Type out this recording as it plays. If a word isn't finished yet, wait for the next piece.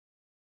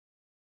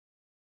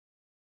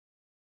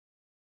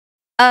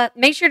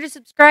make sure to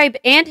subscribe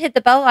and hit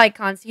the bell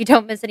icon so you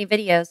don't miss any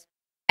videos.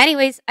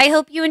 Anyways, I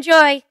hope you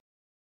enjoy.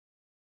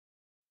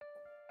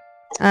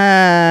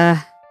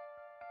 Oh.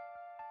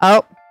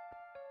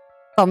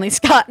 Only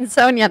Scott and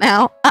Sonia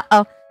now.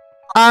 Uh-oh.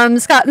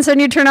 Scott and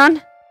Sonia, turn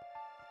on.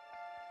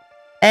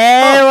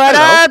 Hey, what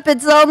up?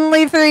 It's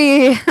only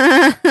 3.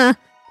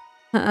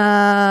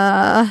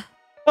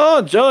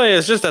 Oh, joy,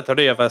 it's just the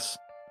 3 of us.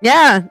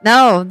 Yeah,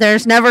 no,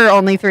 there's never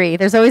only 3.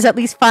 There's always at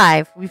least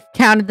 5. We've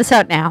counted this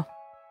out now.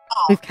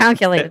 We've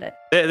calculated it.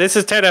 This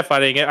is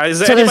terrifying. Is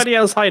there anybody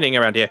else hiding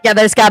around here? Yeah,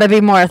 there's gotta be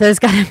more. There's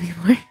gotta be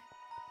more.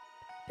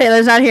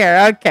 Taylor's not here.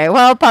 Okay,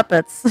 well,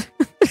 puppets.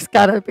 There's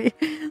gotta be.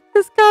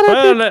 There's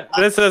gotta be.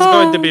 This is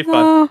going to be fun.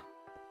 No.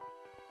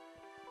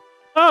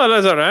 Oh,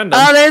 there's a random.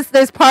 Oh,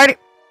 there's party.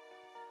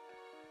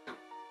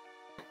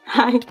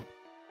 Hi.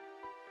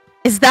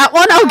 Is that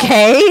one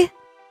okay?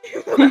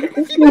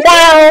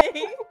 No.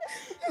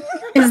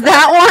 Is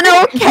that one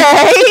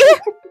okay?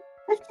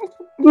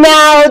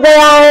 No, they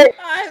aren't.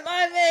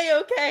 I'm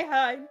A-okay,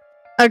 hi.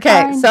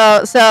 Okay,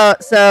 so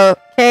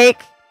cake,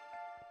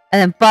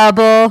 and then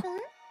bubble,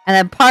 and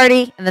then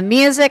party, and then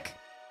music,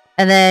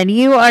 and then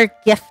you are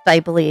gift,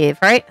 I believe,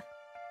 right?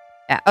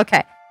 Yeah,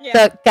 okay. Yeah.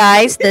 So,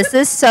 guys, this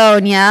is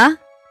Sonia.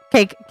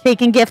 Cake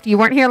and gift, you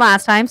weren't here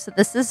last time, so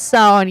this is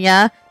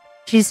Sonia.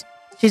 She's,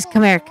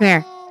 come here.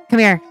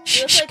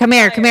 Shh, come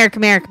here, guys.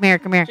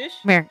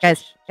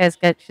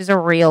 She's a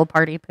real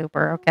party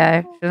pooper,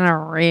 okay? She's a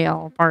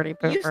real party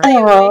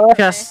pooper.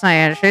 Just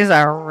saying, she's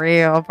a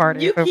real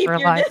party You pooper. keep your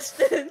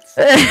distance.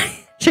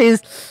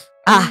 She's,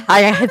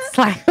 it's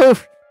like,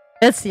 oof.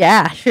 It's,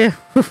 yeah.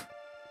 Oof.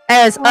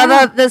 Anyways,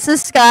 this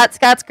is Scott.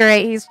 Scott's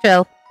great. He's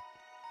chill.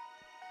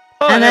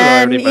 Oh, and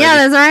then,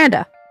 there's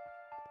Miranda.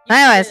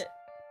 Anyways.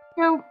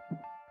 No.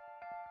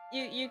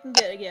 You can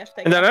get a gift.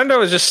 And Miranda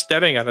was just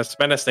staring at us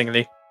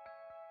menacingly.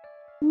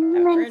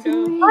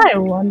 I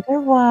wonder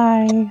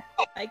why.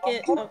 I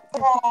get.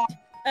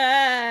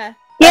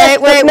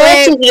 Wait.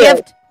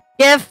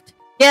 Gift.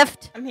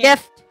 I'm here.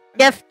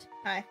 Gift.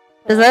 Hi.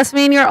 Does this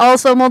mean you're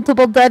also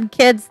multiple dead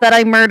kids that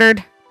I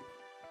murdered?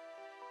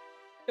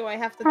 Do I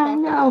have to talk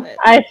about it?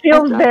 I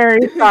feel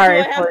very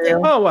sorry for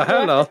you. Oh, well,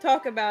 hello. Do I have to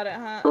talk about it,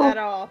 huh? At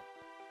all?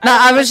 No,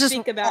 I was just.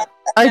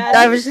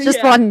 I was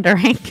just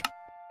wondering.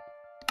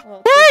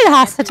 Well,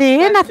 Curiosity,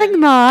 nothing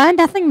more.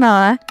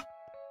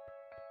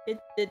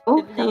 Did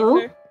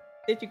hello?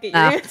 you get your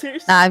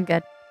answers? No, I'm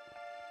good.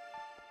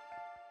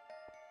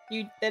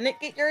 You didn't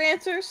get your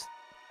answers?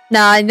 No,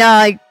 I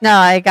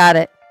got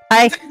it.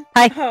 Hi.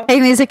 Oh.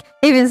 Hey, music.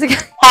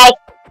 Hi.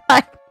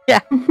 Yeah,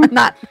 I'm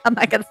not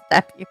gonna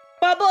step you.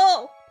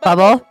 Bubble.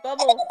 Bubble.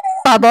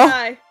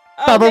 Hi.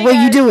 Oh, Bubble, hey, what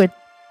you guys. doing?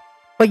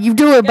 What you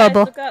doing, Guys,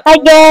 Bubble? Look up. Hi,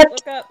 Dad.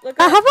 Look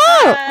up.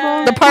 Hello.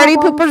 Hi. The party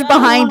pooper's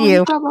behind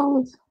you.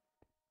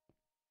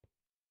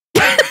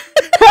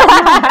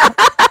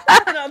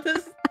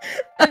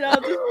 And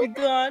I'll just be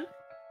gone.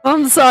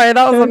 I'm sorry,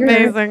 that was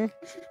amazing.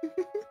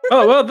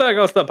 Oh, well, there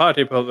goes the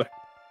party pooper.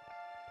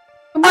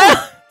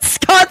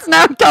 Scott's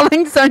now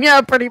calling Sonia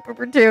a party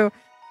pooper too.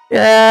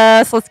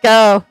 Yes, let's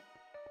go.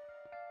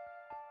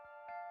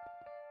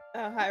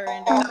 Oh, hi,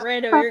 Rando.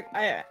 Rando,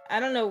 I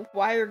don't know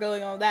why you're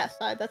going on that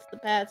side. That's the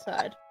bad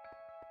side.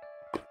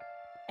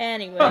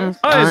 Anyways.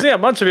 I see a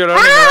bunch of you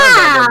running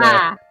around over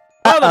there.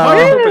 Oh, the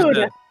party pooper's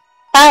dead.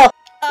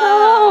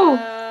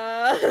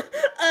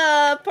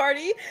 Party.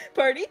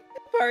 Hey,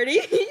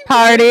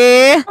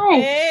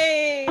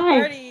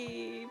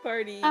 party.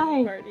 Party,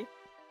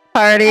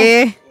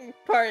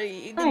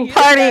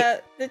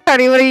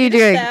 what are you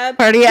doing?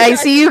 Party, I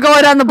see you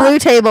going on the blue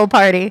table,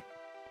 Party.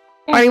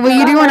 Party, what are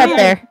you doing up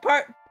there?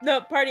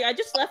 No, Party, I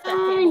just left that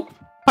table.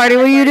 Party,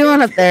 what are you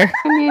doing up there?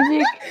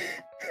 Music.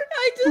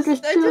 I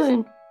just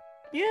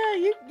yeah.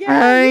 What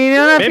are you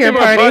doing up Maybe here, my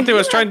Party? party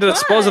was trying to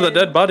dispose of the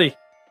dead body.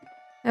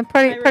 And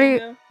Party,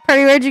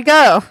 where'd you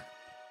go?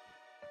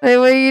 Wait,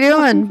 what are you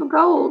doing? For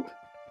gold.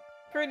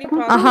 Pretty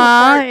possible. Yeah.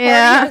 Party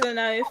has a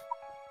knife.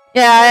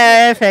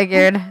 Yeah, I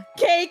figured.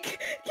 Cake,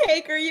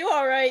 are you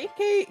alright?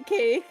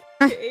 Cake.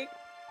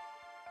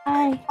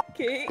 Hi.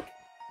 Cake.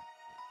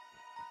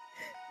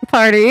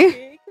 Party.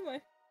 Cake.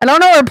 I don't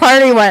know where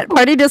Party went.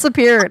 Party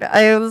disappeared.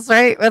 I was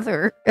right with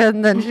her,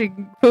 and then she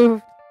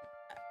poofed.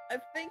 I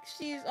think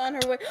she's on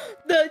her way.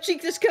 She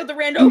just killed the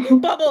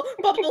rando.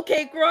 Bubble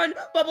cake, run!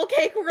 Bubble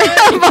cake,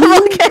 run!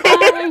 Bubble cake.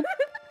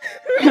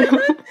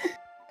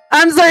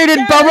 I'm sorry.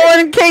 Did Bubble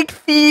and Cake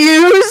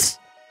fuse?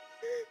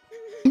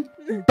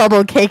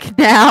 Bubble Cake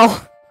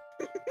now.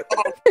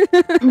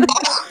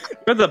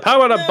 With the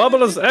power of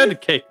bubbles and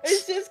cakes.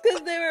 It's just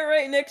because they were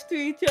right next to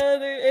each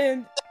other,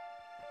 and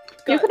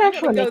You could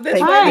actually go make this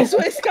this.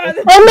 way, Scott.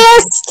 I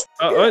missed.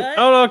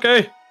 Oh,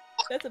 okay.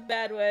 That's a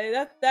bad way.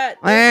 That's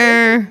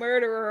Where? a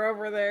murderer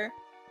over there.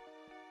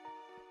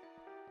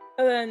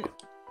 And then,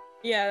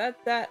 yeah,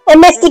 that. I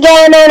missed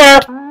again. Yeah.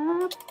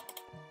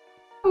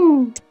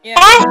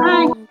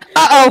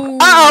 Uh-oh.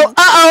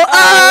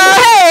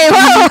 Hey,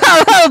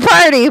 whoa,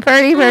 party.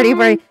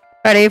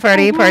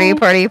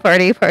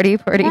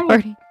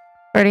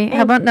 Party.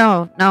 How about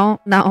no,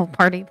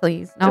 party,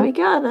 please. No. I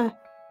got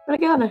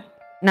her.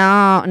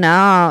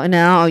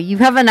 No. You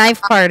have a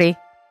knife party.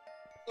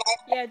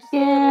 Yeah, just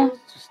Yeah.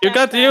 You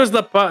got to use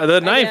the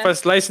knife for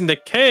slicing the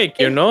cake,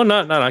 you know,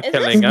 not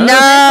killing us. No.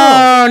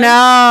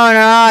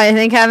 I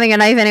think having a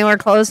knife anywhere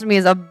close to me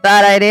is a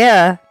bad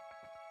idea.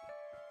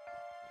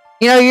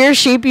 You know, you're a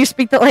sheep. You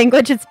speak the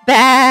language. It's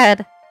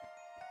bad.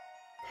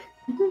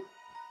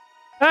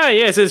 Ah,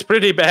 yes, it's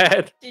pretty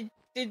bad.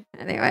 Anyway.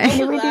 Where'd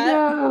you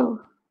go?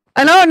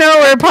 I don't know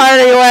where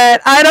party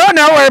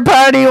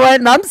went.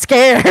 And I'm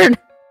scared.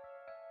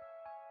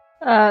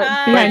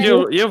 Behind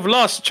you. You've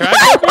lost track.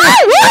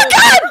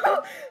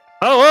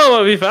 Oh,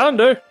 Oh, we found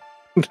her.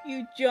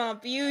 You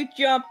jump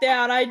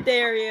down, I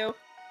dare you.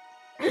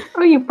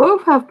 Oh, you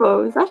both have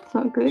bows. That's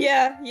not good.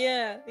 Yeah.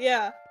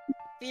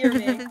 Fear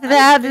me.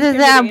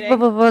 That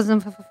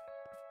wasn't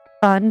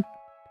fun.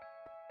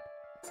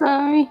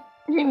 Sorry.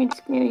 I didn't mean to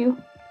scare you.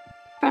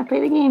 Trying to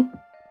play the game.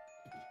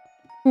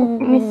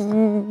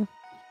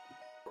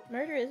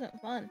 Murder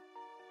isn't fun.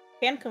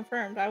 Can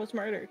confirmed, I was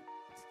murdered.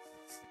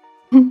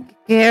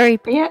 Gary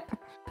Yeah.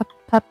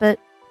 puppet.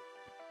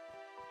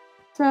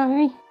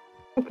 Sorry.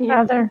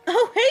 Rather.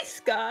 Oh, hey,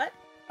 Scott.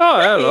 Oh,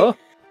 hello.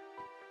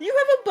 You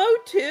have a bow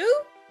too?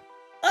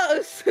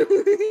 Oh,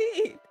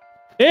 sweet.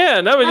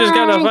 Yeah, now we just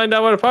gotta find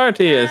out where the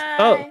party is.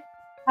 Oh.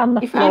 On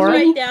the You She's found floor.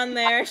 me? right down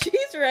there.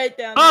 She's right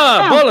down there.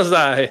 Ah,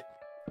 bullseye.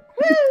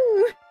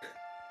 Woo!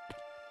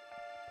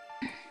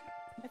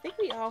 I think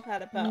we all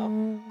had a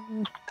bow.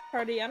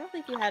 Party, I don't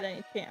think you had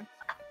any chance.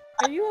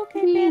 Are you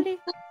okay, Bandy?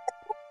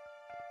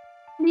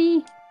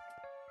 Lee.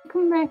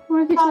 Come back.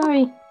 Where's it?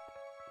 Sorry.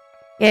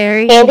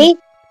 Gary. Andy?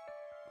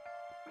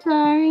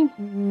 Sorry.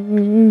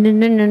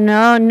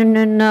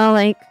 No,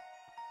 like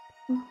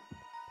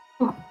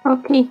Oh,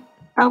 okay.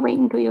 I'll wait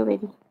until you're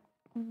ready.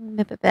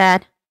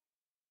 bad.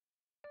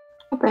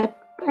 Not bad.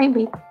 I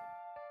wait.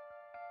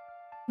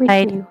 Wait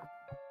Hide. for you.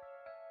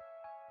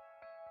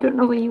 Don't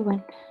know where you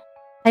went.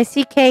 I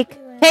see cake.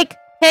 Cake.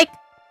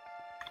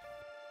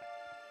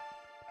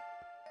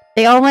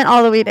 They all went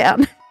all the way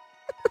down.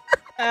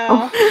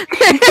 Oh.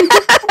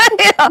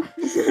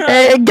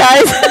 Hey,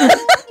 guys.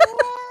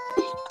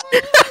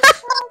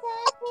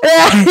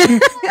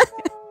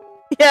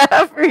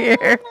 Yeah, for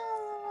here.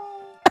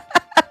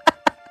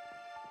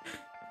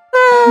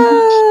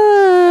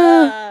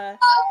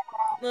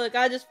 Look,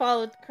 I just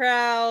followed the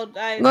crowd.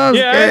 That was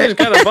Yeah, I great. just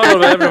kind of followed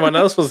where everyone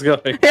else was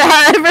going.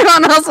 Yeah,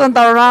 everyone else went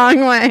the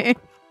wrong way.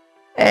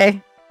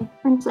 Hey,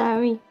 I'm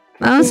sorry.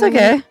 no, it's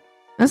okay.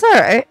 It's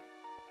alright.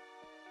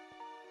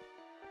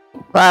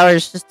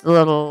 Flower's just a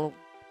little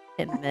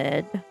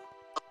timid.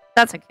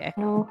 That's okay.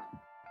 No.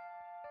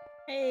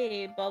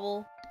 Hey,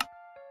 Bubble.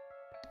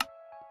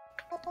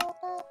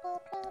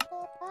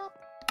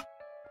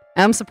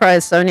 I'm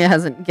surprised Sonia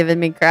hasn't given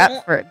me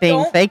crap for it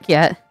being fake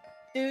yet.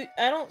 Dude,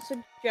 I don't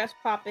suggest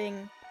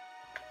popping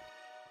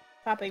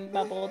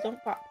Bubble.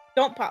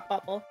 Don't pop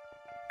Bubble.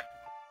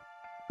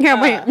 Yeah,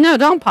 wait, no,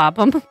 don't pop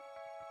them.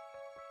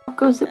 Up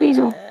goes the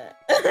weasel.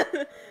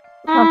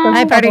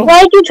 Hi, party. Why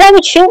are you trying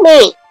to shoot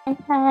me?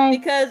 Hi.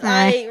 Because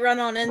Hi. I run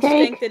on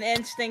instinct and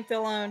instinct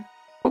alone.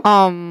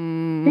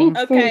 Okay.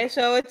 Okay,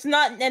 so it's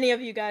not any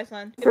of you guys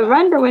then. The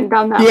render went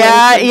down that way.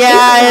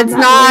 Yeah,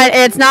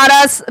 it's not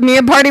us. Me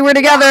and Party were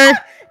together.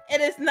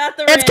 It is not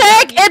the It's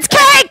rando. cake! It's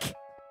cake!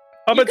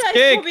 Oh, You it's guys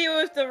cake. told me it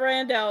was the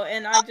rando,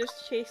 and I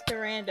just chased the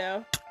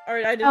rando. Or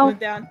I just Oh. went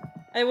down.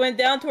 I went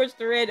down towards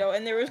the rando,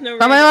 and there was no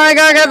Somebody rando. wanna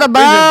go get the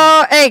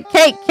bow? Hey,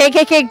 cake. Bow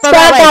Stop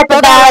that way. at the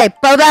Bow that way.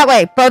 Bow that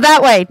way. Bow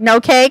that way. No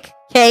cake.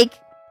 Cake.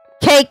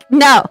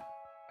 No.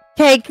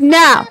 Cake.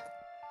 No.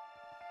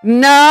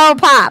 No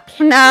pop.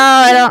 No,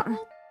 I don't.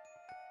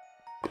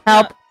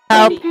 Help.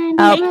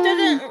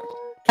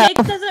 Cake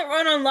doesn't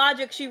run on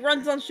logic, she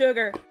runs on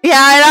sugar. Yeah,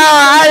 I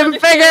know. I'm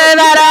figuring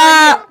that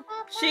out.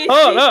 She's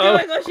uh-oh.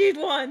 doing what she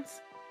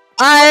wants.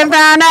 I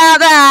found out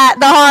that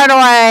the hard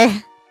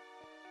way.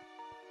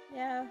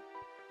 Yeah.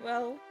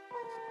 Well.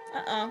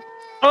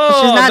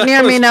 Oh, She's not that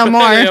near me was no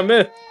clearly more. a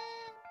myth.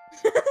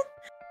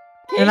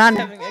 You're not-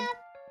 Having a...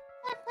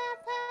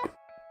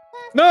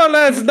 No,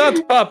 let's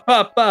not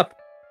pop.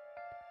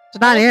 She's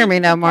not near me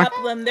no more.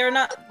 Pop them. They're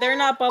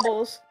not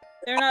bubbles.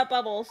 They're not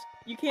bubbles.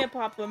 You can't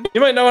pop them.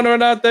 You might know when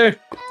we're out there.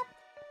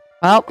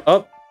 Well,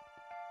 Oh,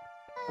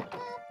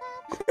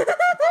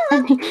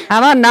 how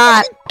about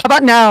not? How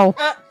about no?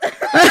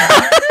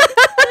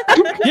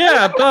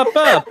 yeah, pop.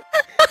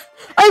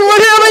 I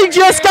literally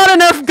just got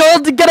enough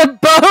gold to get a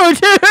bow,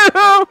 too.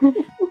 Over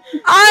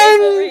I'm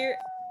here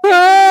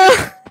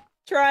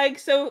trying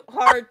so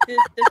hard to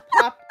just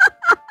pop.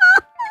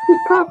 You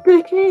popped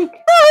the cake.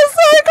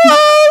 so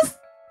close.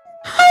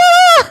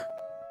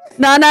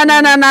 No.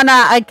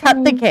 I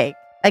cut the cake.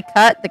 I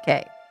cut.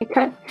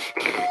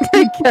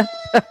 I cut.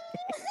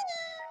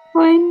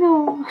 I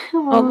know.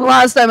 Well, the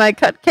last time I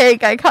cut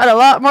cake, I cut a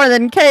lot more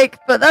than cake,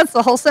 but that's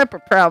a whole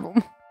separate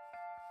problem.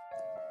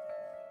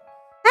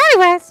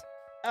 Anyways.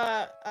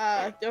 Oh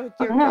dear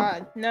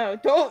God, no!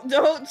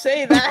 Don't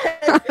say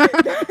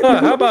that.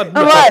 How about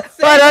What?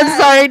 Say What? I'm that.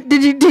 sorry. Do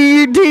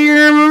you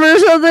remember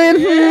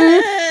something?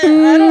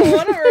 I don't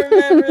want to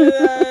remember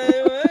that.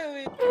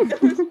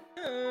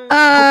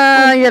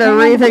 You gotta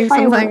rethink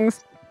some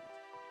things.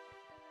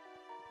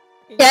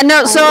 Yeah,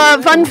 no,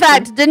 so, fun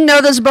fact, didn't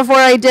know this before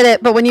I did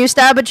it, but when you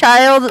stab a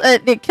child,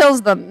 it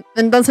kills them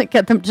and doesn't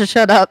get them to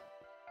shut up.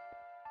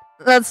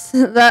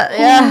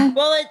 Yeah.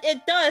 Well,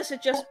 it does,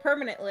 it just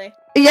permanently.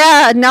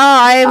 Yeah, no,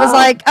 I was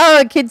like,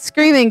 oh, a kid's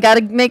screaming,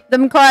 gotta make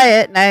them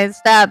quiet, and I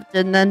stabbed,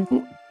 and then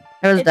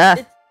it was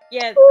death.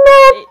 Yeah.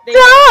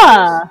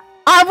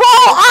 I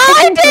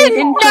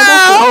didn't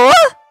know!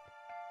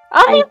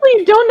 Obviously,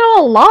 you don't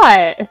know a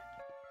lot.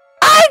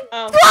 I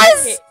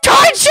was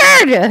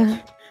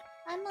tortured!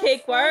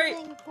 Cake, why are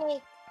you...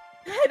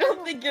 I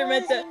don't think you're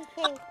meant to...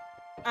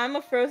 I'm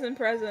a frozen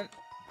present.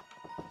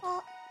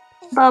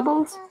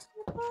 Bubbles.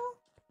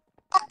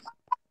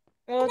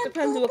 Well, it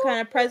depends on what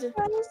kind of present.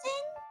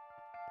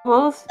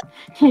 Bubbles?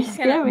 You're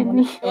scaring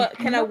me. What,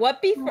 can a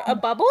what be? A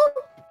bubble?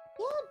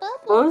 Yeah,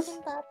 Bubbles?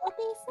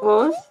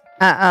 Bubbles?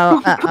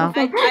 Uh-oh.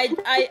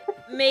 I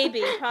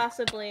maybe,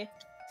 possibly.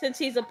 Since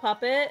he's a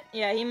puppet,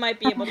 yeah, he might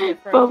be able to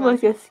get frozen.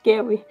 Bubbles, you're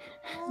scary.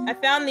 I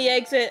found the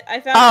exit. I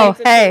found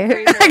the exit.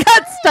 Hey. I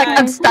got stuck.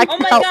 I'm stuck. Oh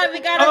my god, we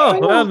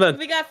got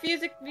we got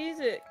music.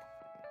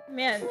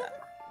 Man.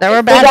 There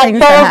were bad things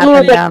that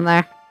happened down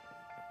there.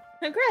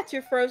 Congrats,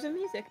 you're frozen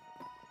music.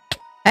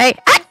 Hey.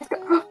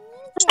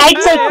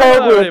 I'd say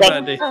cold music.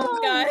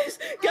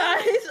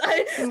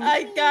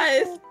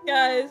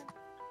 Guys.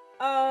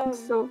 I'm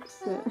so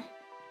upset.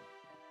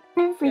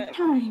 Every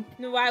time.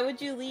 Why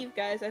would you leave,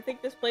 guys? I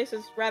think this place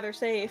is rather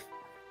safe.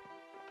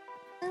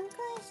 I'm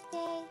gonna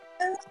stay.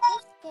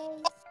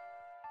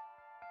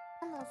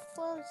 I'm a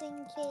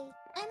frozen cake.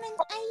 I'm an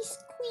ice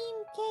cream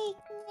cake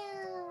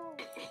now.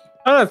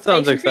 Oh, that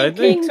sounds Ice cream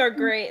exciting. Cakes are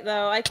great,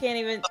 though. I can't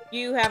even.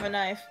 You have a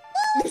knife.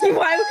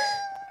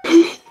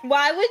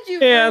 Why would you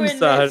ruin I'm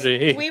sorry.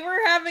 this? We were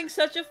having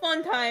such a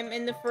fun time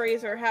in the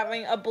freezer,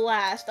 having a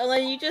blast, and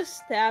then you just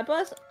stab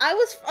us. I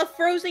was a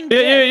frozen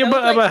kid.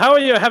 But how are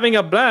you having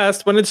a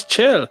blast when it's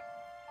chill?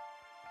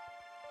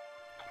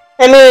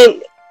 I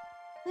mean,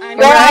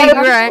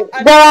 Right.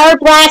 there are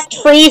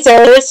blast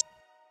freezers.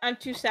 I'm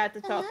too sad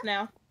to talk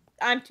now.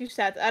 I'm too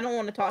sad. I don't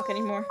want to talk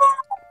anymore.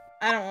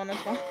 I don't want to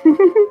talk.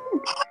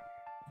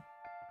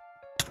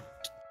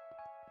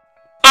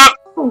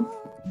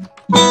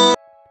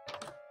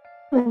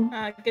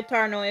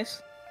 Guitar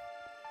noise.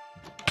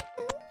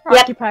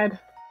 Occupied.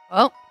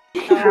 Oh.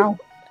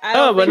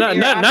 Oh, but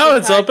now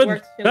it's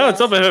open. Now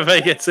it's open for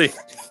vacancy.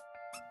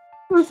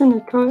 Wasn't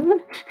it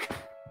good?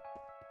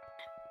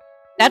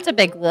 That's a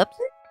big whoops.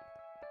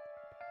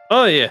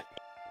 Oh, yeah.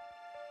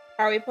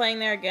 Are we playing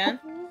there again?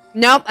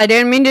 Nope, I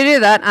didn't mean to do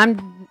that.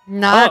 I'm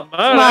not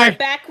smart. Right.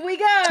 Back we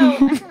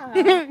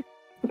go!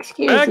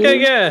 Excuse Back me.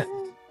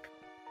 again.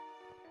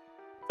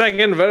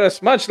 Second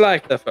verse, much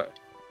like the first.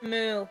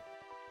 Moo.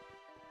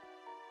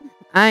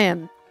 I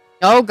am.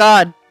 Oh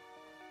god.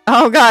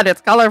 Oh god,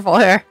 it's colorful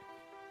here.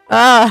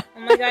 Oh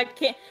my god,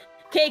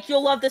 Cake,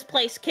 you'll love this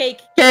place.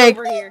 Cake, get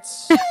over here.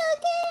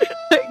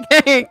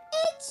 Cake.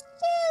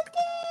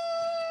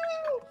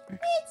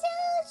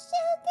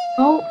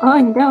 Oh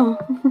no.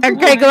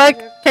 Cake, look.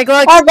 Cake,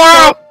 look. Oh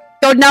god.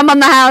 Go numb on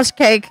the house,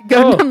 Cake.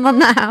 Go numb on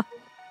the house.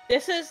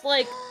 This is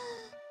like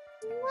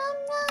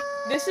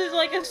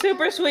a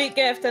super sweet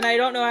gift, and I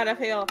don't know how to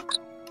feel.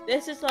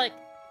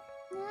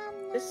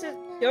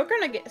 You're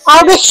gonna get sick.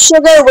 All the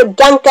sugar would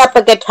gunk up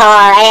a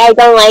guitar. I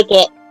don't like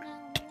it.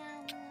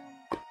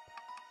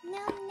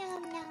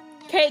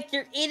 Cake,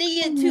 you're eating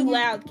it too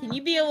loud. Can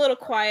you be a little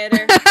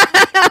quieter?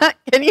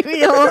 Can you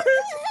be a little...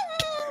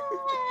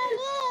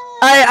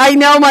 I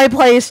know my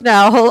place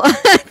now.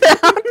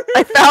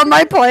 I found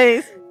my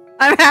place.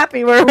 I'm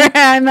happy where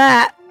I'm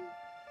at.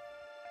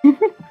 Oh,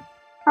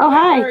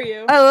 hi. How are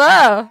you?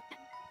 Hello.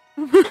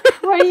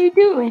 What are you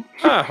doing?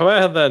 Ah,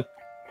 well then.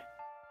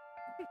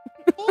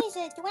 There's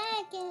a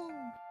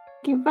dragon.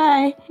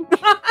 Goodbye.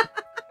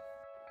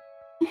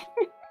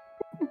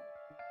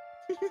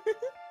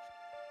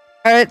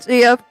 Alright,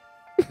 see ya.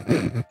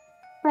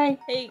 Bye.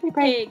 Hey, Bye.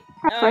 Cake.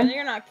 Have fun.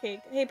 You're not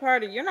Cake. Hey,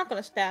 Party, you're not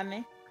gonna stab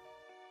me.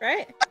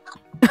 Right?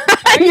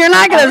 You're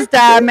not gonna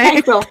stab me.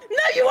 I will.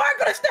 No, you are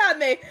gonna stab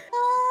me!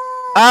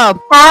 Oh.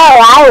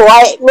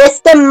 I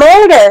witnessed a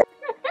murder.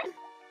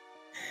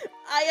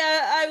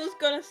 I was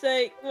gonna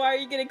say, why are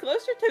you getting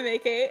closer to me,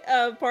 Cake?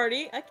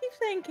 Party? I keep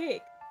saying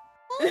Cake.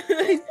 It's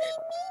me.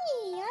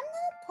 I'm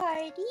not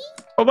Party.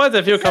 Well, what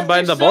if you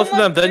combine the both of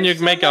them, then you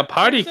make a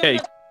party there's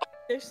cake?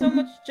 There's so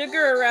much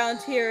sugar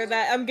around here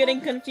that I'm getting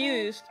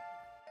confused.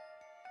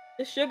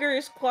 The sugar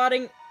is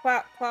clotting.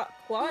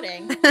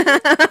 Clotting?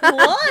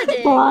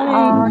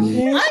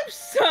 Clotting? I'm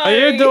sorry! Are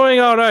you doing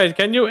alright?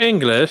 Can you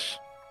English?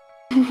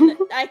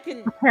 I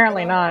can...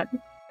 Apparently not.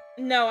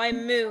 No, I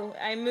moo.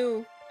 I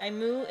moo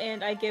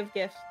and I give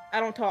gifts. I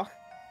don't talk.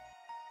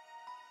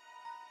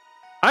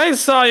 I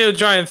saw you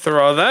try and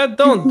throw that.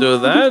 Don't do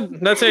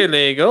that. That's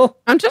illegal.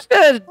 I'm just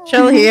gonna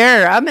chill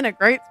here. I'm in a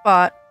great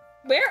spot.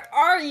 Where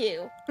are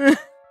you?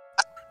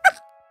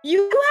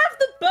 You have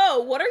the bow.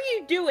 What are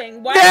you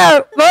doing? Why?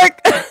 Yeah,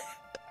 look.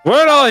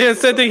 We're all here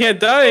sitting here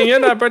dying. You're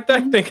not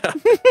protecting us.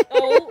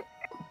 Oh.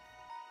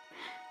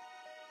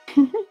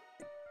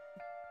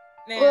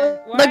 Man,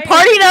 why? Look,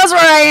 Party knows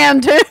where I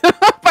am too.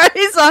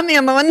 Party's on me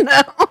in the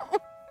window.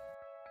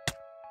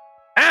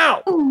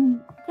 Ow!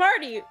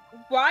 Party,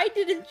 why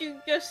didn't you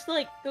just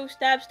like go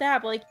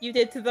stab like you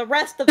did to the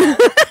rest of us?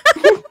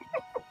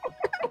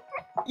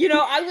 You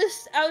know, I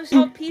was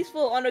all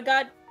peaceful on a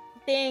god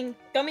dang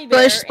gummy bear.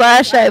 Splish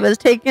splash, I was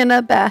taking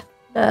a bath.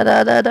 Da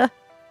da da da.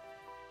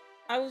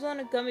 I was on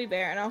a gummy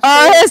bear and I was.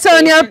 Oh, hey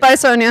Sonia, bye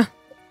Sonia.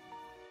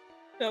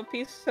 No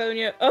peace,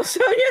 Sonia. Oh,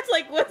 Sonia's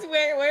like,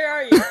 where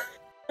are you?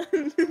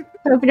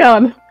 How's it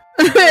going?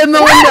 In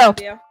the window.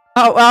 Yeah.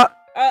 Oh well.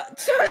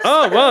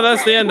 Oh, well,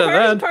 that's the end of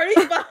that. Party's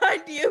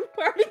behind you.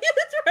 Party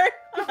is right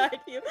behind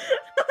you.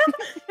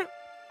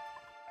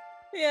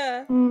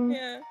 Yeah.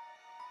 Yeah.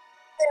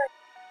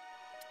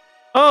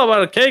 Oh,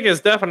 well, Cake is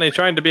definitely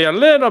trying to be a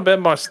little bit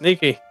more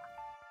sneaky.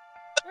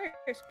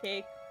 Where's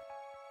Cake?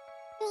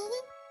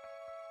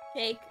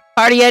 Cake.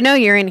 Party, I know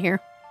you're in here.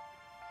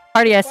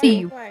 Party, I see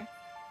you. Why?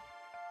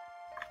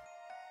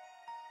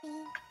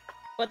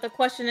 But the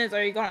question is,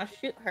 are you gonna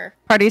shoot her?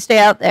 Party, stay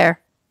out there.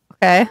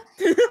 Okay.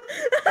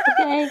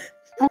 Okay.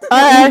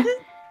 Alright.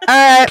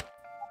 Alright.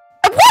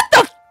 What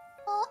the?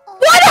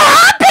 What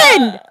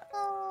happened?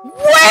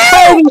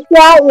 Where? He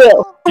shot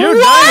you.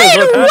 You died.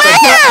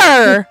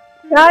 Where?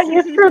 Got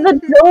you through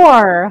the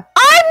door.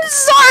 I'm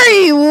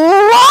sorry.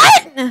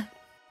 What?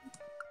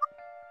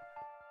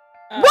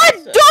 What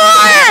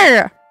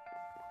door?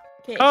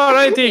 Cake.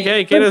 Alrighty,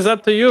 Cake, it is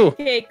up to you.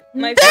 Cake,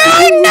 my There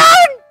friend. are no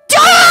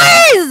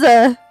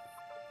doors!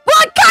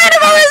 What kind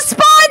of a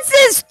response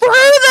is through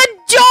the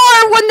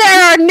door when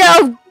there are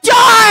no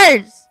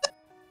doors?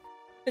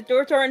 The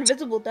doors are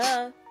invisible,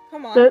 duh.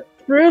 Come on.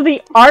 Through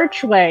the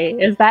archway.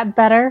 Is that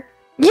better?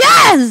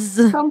 Yes!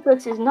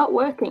 Compass is not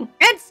working.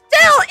 It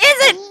still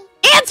isn't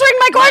answering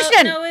my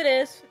question! No, it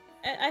is.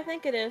 I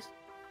think it is.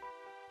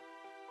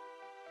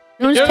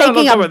 I was You're not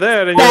taking over a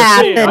there and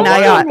bath you'll see a and I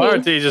wild got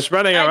party just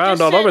running I around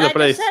just all said- over the I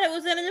place. just said it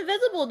was an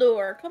invisible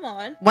door. Come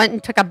on. went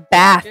and took a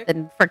bath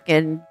and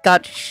frickin'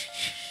 got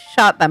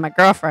shot by my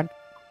girlfriend.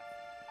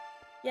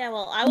 Yeah,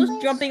 well, I was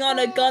jumping on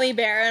a gummy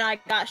bear and I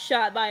got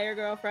shot by your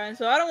girlfriend,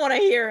 so I don't want to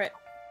hear it.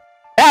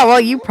 Yeah,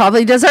 well, you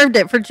probably deserved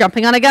it for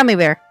jumping on a gummy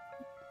bear.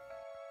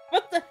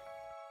 What the?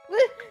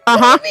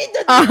 Uh-huh. What do you mean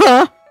the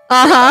Uh-huh.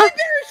 Uh-huh. gummy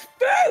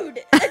bear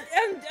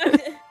is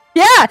food?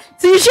 Yeah,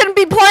 so you shouldn't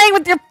be playing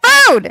with your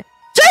food!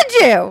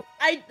 Should you?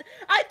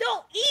 I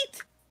don't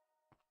eat.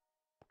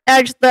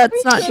 Actually,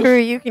 that's not true.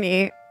 You can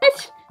eat.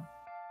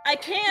 I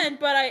can,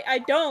 but I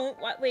don't.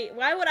 Wait,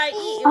 why would I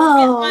eat?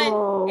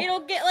 Oh. It'll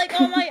get like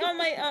all my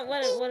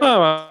what? Oh,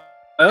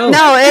 well.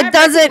 No, it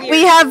doesn't.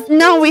 We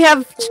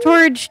have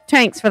storage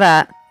tanks for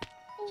that.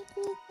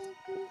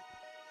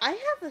 I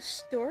have a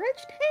storage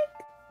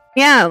tank?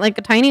 Yeah, like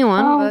a tiny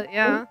one, Oh. but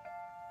yeah.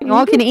 You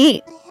all can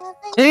eat.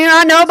 Do you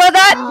not know about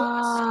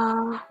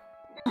that?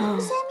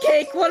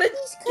 Cake, what did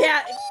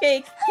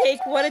Cake,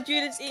 what did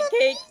you just eat?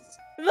 Cake,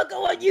 look at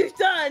what you've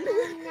done.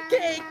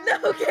 Cake,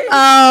 no, Cake.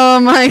 Oh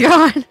my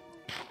god.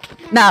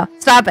 No,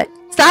 stop it.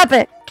 Stop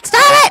it.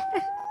 Stop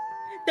it!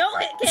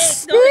 Don't hit Cake.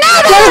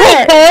 Stop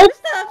Don't it!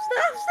 Stop.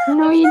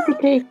 No, eat the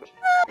cake.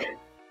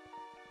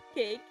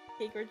 Cake,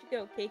 where'd you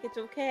go? Cake, it's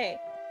okay.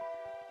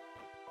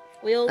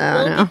 We'll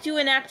Oh, no. get you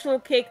an actual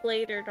cake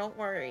later. Don't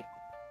worry.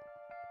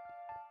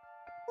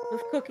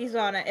 With cookies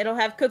on it. It'll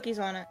have cookies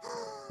on it.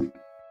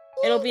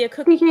 It'll be a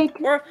cookie Cake.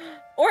 or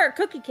a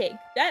cookie cake.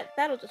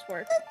 That'll just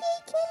work.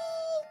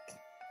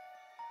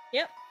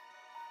 Yep.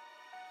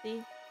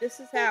 See, this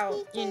is how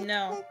you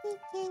know.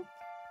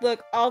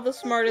 Look, all the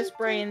smartest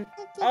brains,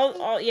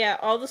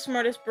 all the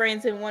smartest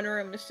brains in one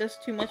room is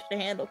just too much to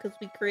handle because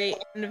we create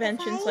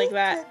inventions like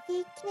that.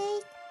 Cookie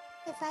cake,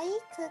 if I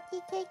eat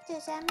cookie cake,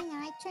 does that mean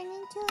I turn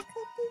into a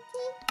cookie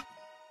cake?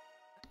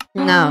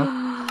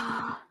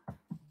 No.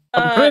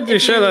 I'm pretty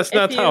If sure you- that's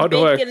not if you how it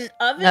bake works. in an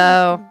oven,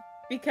 No.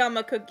 you become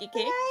a cookie But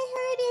cake. I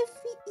heard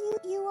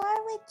if you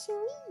are what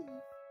you eat.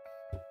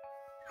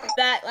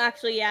 That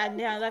actually, yeah,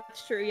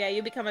 that's true. Yeah,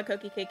 you become a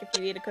cookie cake if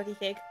you eat a cookie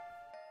cake.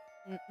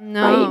 I eat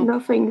No.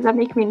 nothing. Does that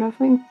make me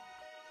nothing?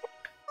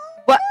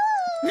 What?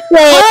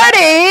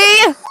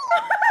 Party!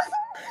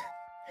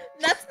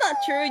 That's not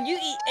true. You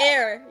eat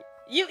air.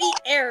 You eat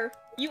air.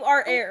 You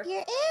are air. You're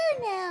air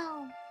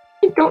now.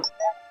 I don't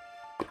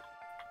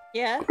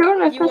Yeah.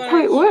 know if You that's wanna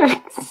how it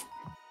works.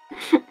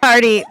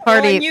 Party, Well,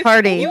 party, and you-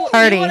 party, you,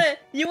 party,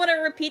 You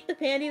wanna repeat the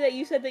pandy that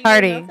you said that you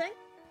Party. were nothing?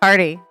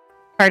 party,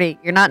 party.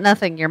 You're not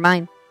nothing. You're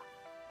mine.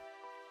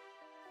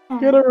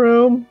 Get a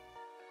room.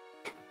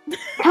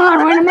 Come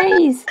on, we're in a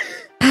maze.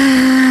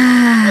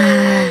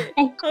 Yeah,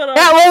 Hold on.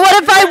 well,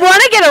 what if I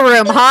want to get a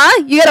room,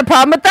 huh? You got a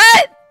problem with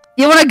that?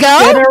 You want to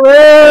Get go? a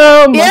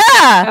room.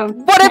 Yeah.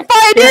 What if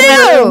I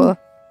do?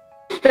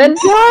 Then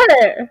do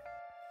it.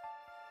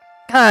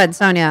 God,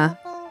 Sonia.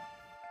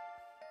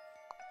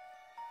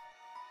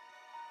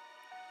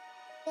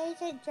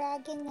 There's a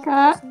dragon that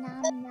Scott? goes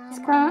nom nom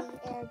Scott? on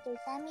the air. Does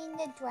that mean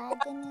the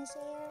dragon is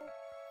air?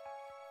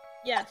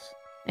 Yes.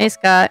 Hey,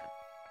 Scott.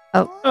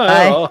 Oh, Oh,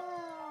 bye. hello.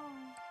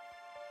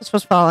 Just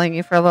was following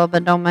you for a little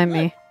bit. Don't mind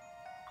me.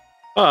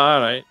 Oh,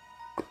 alright.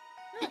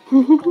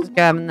 Just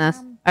grabbing this.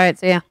 All right,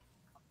 see ya.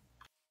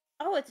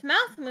 Oh, it's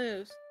mouth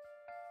moves.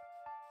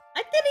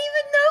 I didn't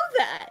even know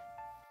that.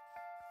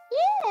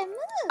 Yeah, move.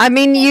 I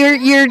mean,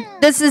 you're.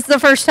 This is the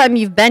first time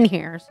you've been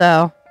here,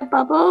 so.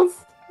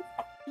 Bubbles.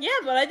 Yeah,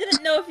 but I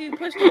didn't know if you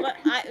pushed the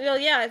button. Well,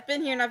 yeah, I've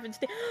been here and I've been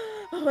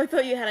Oh, I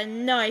thought you had a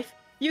knife.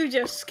 You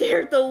just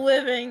scared the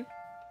living.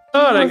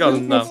 Oh, there Bubbles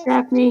goes just no.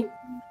 stabbed me.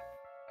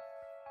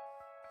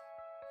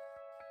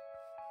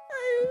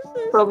 I was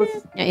so Bubbles.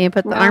 scared. Yeah, you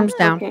put the No, arms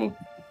down. Okay.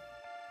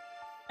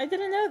 I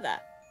didn't know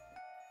that.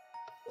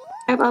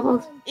 Hi,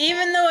 Bubbles.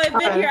 Even though I've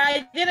been Okay. here,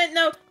 I didn't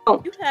know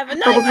Oh. you have a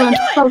knife. Bubbles I run. knew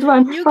it. Bubbles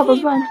run. You Bubbles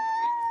came- run.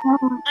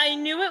 Oh. I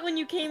knew it when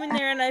you came in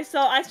there, and I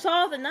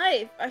saw the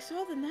knife. I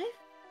saw the knife,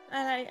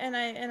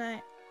 and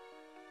I.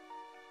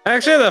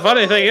 Actually, the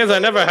funny thing is, I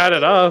never had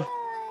it off.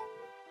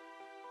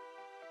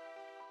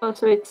 Oh,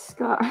 so it's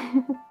Scott.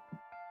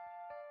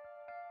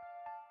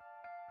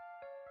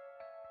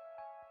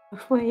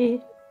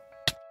 Wait.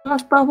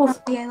 Lost Bubbles.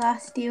 I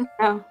lost you.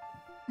 No.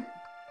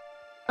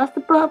 Lost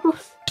the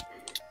Bubbles.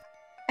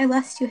 I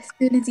lost you as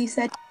soon as you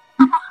said.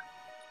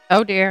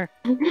 Oh dear.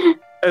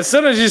 As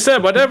soon as you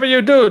said, whatever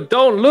you do,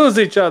 don't lose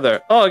each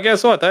other. Oh,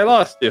 guess what? I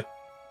lost you.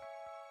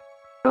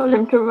 Told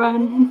him to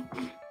run.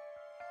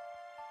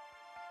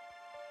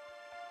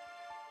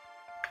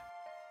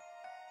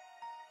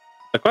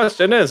 The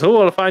question is, who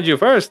will find you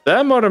first,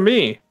 them or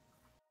me?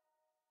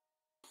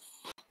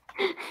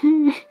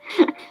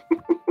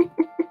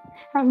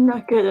 I'm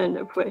not good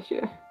under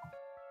pressure.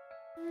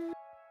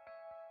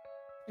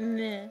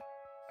 Meh.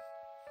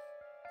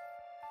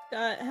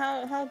 Scott,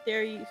 how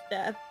dare you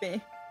stab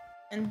me?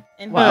 And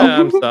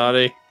Well. I'm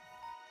sorry.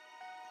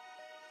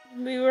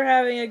 we were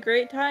having a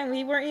great time.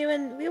 We weren't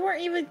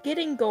even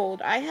getting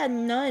gold. I had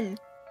none.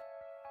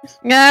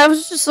 Yeah, I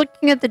was just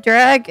looking at the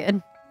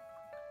dragon.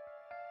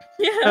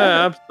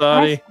 Yeah. I'm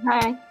sorry.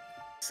 Hi.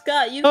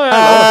 Scott, you Oh,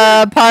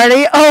 hello.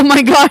 Party. Oh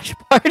my gosh,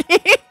 party.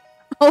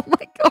 Oh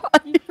my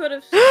god. you could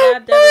have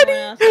stabbed everyone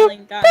else and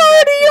then gotten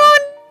Party. back Oh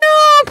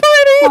no,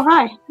 party. Oh,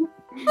 hi.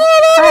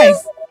 Oh, that Hi.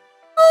 is-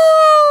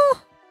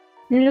 oh.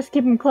 You just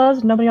keep them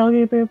closed. Nobody will be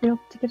able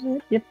to get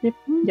it.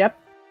 Yep.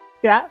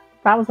 Yeah,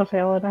 that was a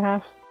fail and a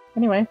half.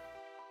 Anyway.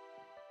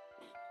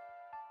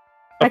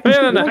 A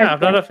fail and a half,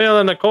 not a fail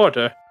and a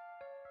quarter.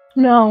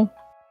 No,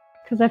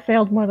 because I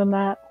failed more than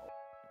that.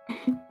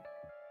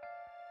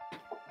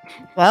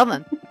 Well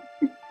then.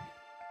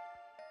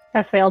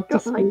 I failed to Go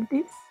sleep. like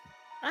this.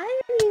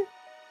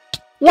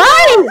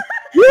 Why?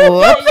 Whoops.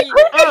 Oh,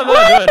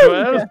 that went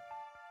well.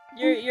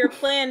 Your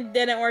plan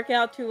didn't work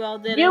out too well,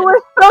 did it? You were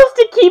supposed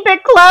to keep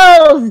it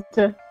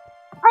closed.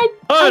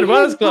 Oh, it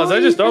was had closed. I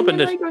just toys and opened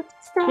then it. I got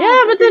stabbed.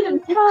 Yeah, but I then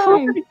didn't have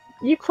time.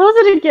 you close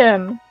it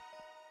again.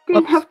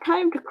 Didn't have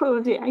time to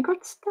close it. I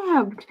got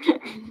stabbed.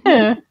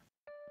 Yeah.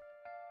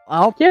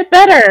 Well. Get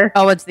better.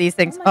 Oh, it's these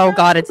things. my Oh God.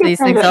 god, it's these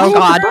things. Oh Oh my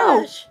god.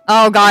 Trash.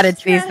 Oh god, It's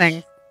it's these trash.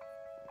 things.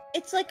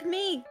 It's like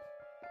me.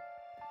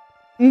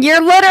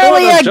 You're Oh,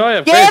 literally the a joy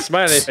of face, gift.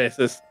 smiley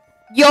faces.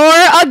 You're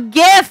a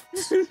gift.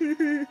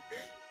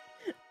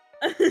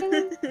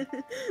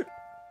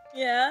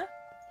 Yeah.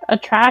 A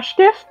trash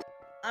gift?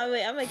 Oh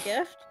wait, I'm a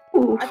gift.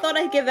 Ooh. I thought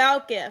I give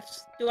out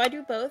gifts. Do I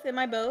do both? Am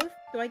I both?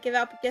 Do I give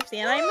out gifts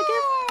and I'm a gift?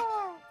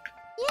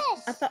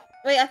 Yes.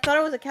 I thought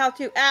I was a cow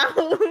too.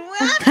 Ow!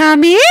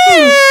 Come here.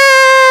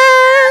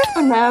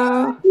 Oh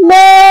no. No.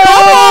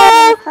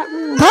 That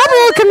room.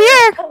 Bubble, come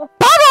here.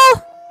 Bubble.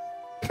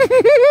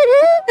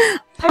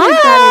 I'm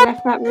glad I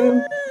left that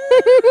room.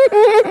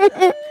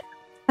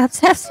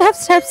 Step, step,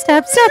 step,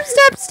 step, step, step,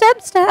 step,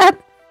 step,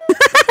 step.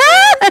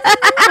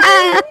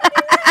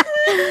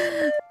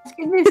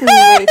 This is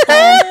very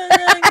fun.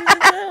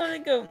 I wanna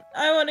go.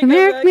 I wanna Come go.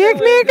 here, back. come here, I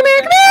come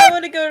here,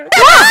 wanna come go here, back.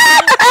 come here.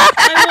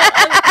 I wanna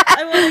go.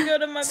 I wanna go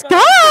to my Scott, bar.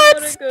 I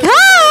wanna go to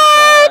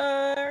my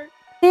bar.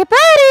 Hey,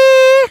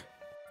 buddy.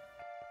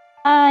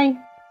 Hi.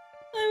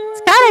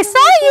 Scott, I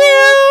saw you.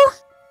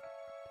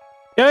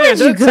 Yeah, you Where'd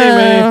you did see me.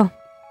 go?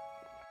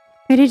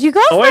 Where did you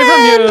go, Away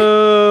friend? from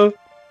you.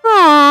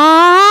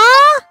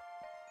 Aww.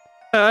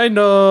 I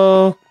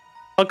know.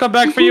 I'll come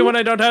back for you when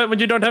you don't have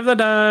the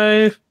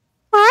knife.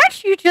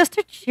 Aren't you just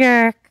a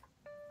jerk?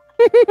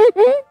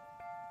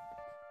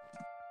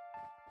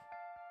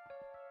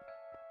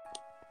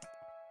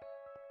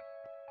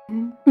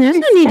 There's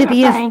no need to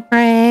be terrifying.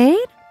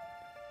 afraid.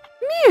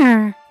 Come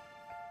here.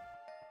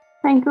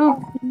 Thank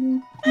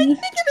you. I make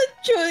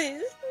a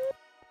choice.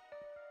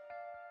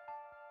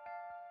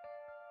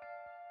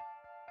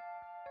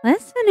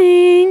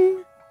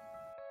 Listening.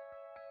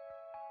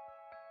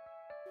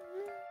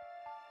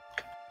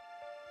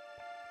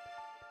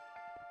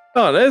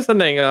 Oh,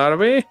 listening, are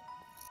we?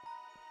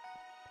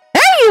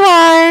 There you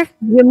are.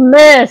 You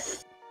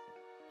missed.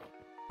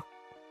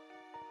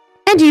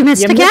 And you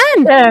missed You again.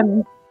 missed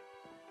him.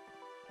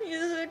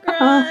 Music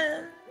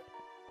run.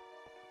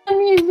 The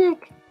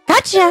music.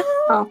 Gotcha.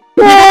 Oh.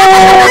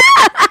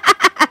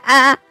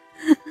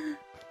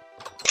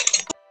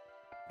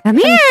 Come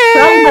here.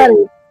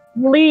 Somebody.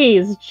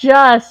 Please,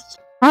 just.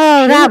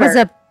 Oh, that shoot was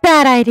her. a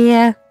bad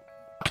idea.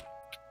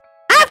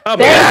 Oh,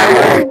 Thank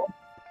you.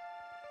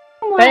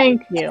 Come on.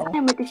 Thank you.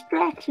 I'm a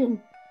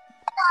distraction.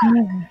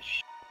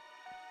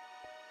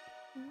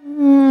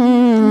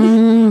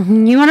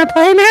 You want to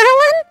play,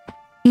 Marilyn?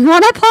 You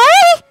want to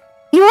play?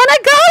 You want to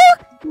go?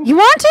 You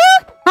want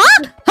to?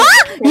 Huh?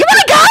 Huh? You want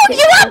to go?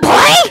 You want to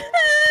play?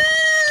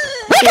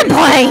 We can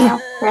play. Now,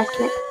 press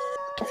it.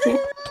 Press it.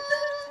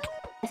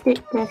 Press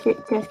it. Press it.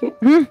 Press it.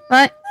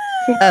 What?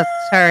 Oh,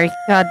 sorry.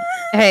 God.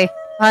 Hey.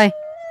 Hi.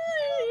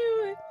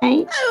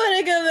 Hey. I want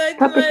to go back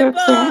Puppet to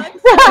my Dog box.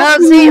 Oh,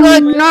 see,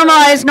 look,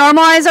 normalize,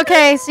 normalize.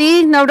 Okay,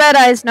 see, no dead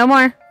eyes, no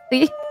more.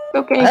 See,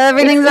 Okay.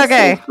 Everything's it's the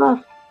okay. safe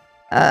fluff.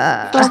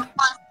 I Fluff.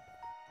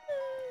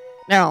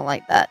 don't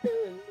like that.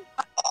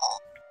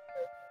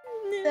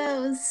 That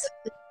was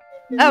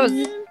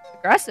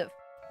aggressive.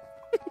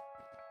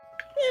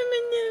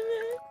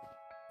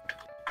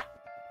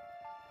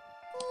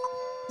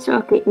 So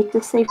okay, it's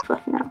a safe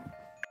fluff now.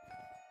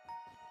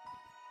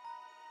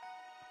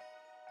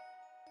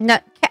 No,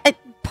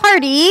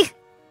 party.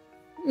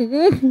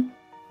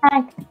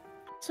 Hi.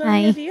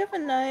 Sonia, Hi. do you have a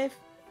knife?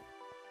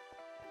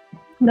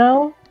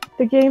 No,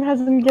 the game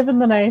hasn't given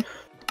the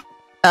knife.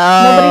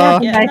 Oh. Nobody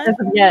has a Yeah, knife knife? as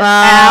of yet.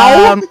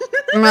 Ow!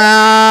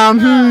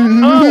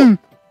 Oh.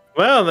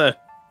 Well then.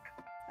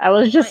 I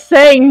was just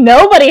saying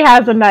nobody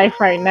has a knife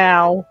right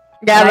now.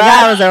 Yeah, And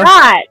that I was got a.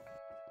 shot.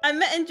 I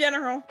meant in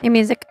general. Hey,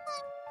 music.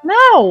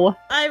 No,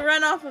 I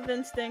run off of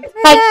instinct.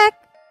 Back.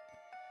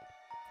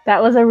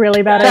 that was a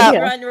really bad Stop.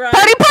 idea. Run.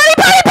 Party, party,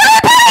 party, party,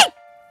 party!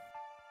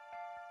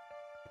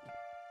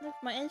 Look,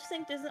 my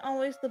instinct isn't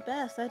always the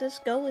best. I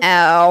just go with it.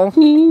 Ow.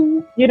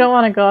 You don't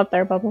want to go up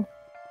there, Bubble.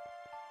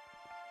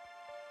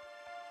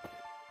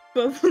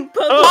 Oh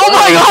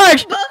my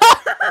gosh!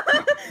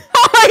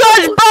 Oh my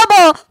gosh,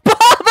 Bubble!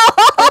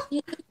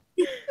 Bubble!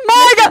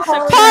 My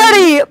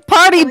god!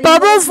 Party!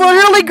 Bubbles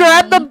literally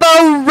grabbed the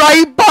bow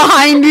right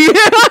behind you!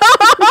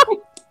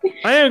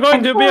 I am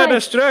going to be a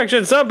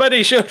distraction.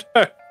 Somebody shoot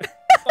her.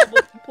 Bubble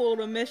pulled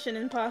a Mission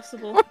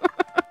Impossible.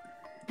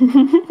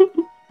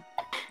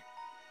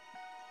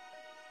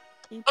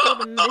 He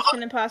pulled a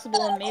Mission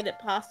Impossible and made it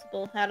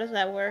possible. How does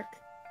that work?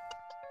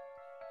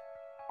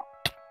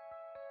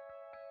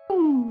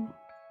 Oh,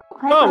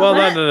 well,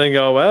 that didn't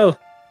go well.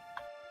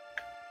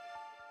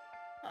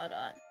 Hold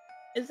on.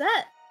 Is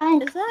that... Hi.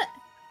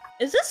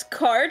 Is this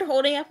card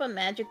holding up a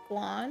magic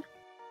wand?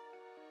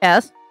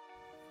 Yes.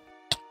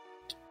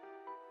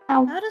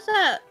 Ow. How does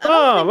that... I don't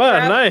Oh, think well,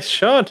 grav- nice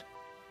shot.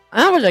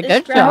 That was a It's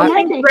good gravity. I shot.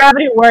 don't think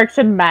gravity works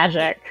in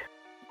magic.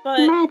 But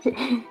Magic.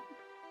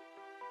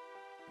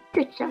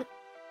 Good shot.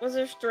 was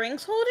there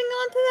strings holding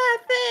on to that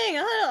thing?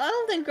 I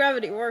don't think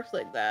gravity works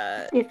like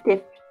that. If.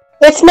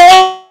 It's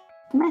Magic.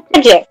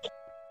 magic.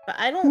 But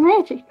I don't...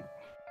 Magic.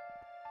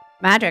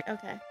 Magic.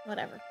 Okay,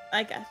 whatever.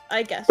 I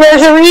guess.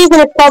 There's a reason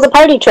it's called a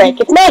party trick.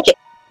 It's magic.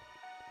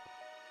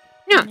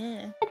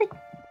 Yeah.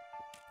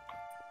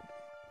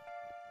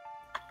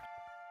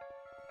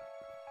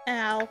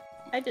 Ow.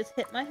 I just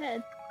hit my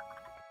head.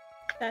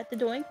 Got the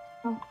doink.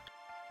 Oh.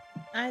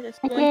 I just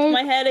Okay. doinked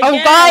my head Oh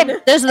again.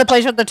 god! This is the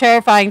place with the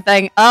terrifying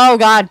thing. Oh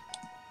god.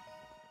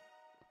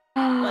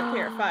 What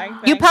terrifying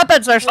thing? You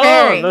puppets are Oh,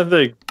 scary.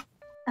 nothing.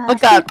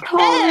 Look up.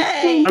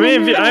 Hey! I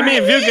mean,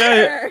 if you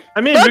guys, Here!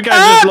 Look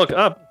just look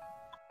up.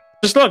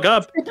 Just look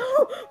up.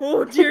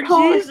 Oh dear The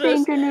tallest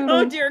Jesus! finger noodle.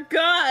 Oh dear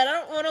God! I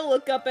don't want to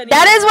look up anymore.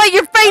 That is what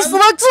your face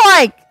looks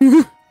like!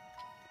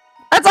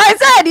 That's what I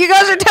said! You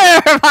guys are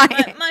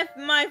terrifying!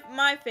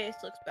 My face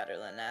looks better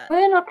than that.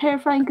 We're not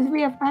terrifying because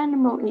we have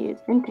animal ears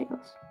and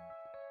tails.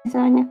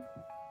 Sonia.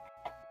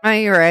 Oh,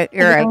 you're right,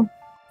 you're right.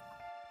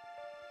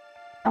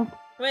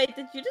 Wait,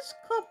 did you just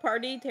call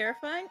party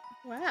terrifying?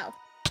 Wow.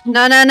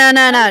 No.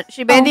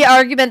 She made the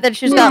argument that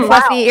she's got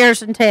fluffy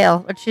ears and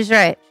tail, but she's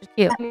right. She's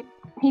cute.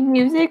 Hey,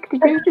 music.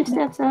 Did you just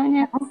have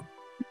Sonia?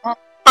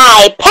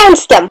 I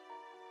pounced him.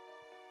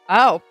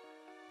 Oh.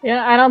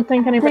 Yeah, I don't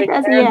think anybody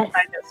Take cares us, if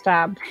I get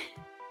stabbed.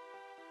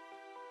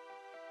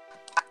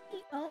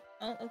 Oh,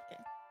 okay.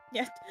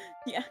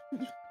 Yeah.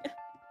 I'm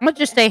gonna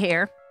just stay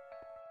here.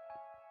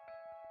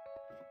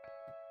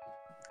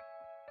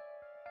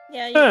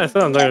 Yeah, you Yeah,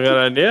 sounds like a good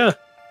idea.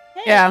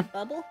 Hey, Yeah.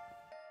 Bubble.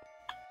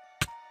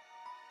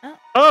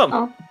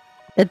 Oh,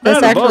 Did this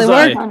Man, actually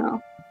bullseye. work? Oh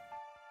no.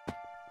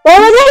 Where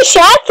was I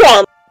shot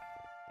from?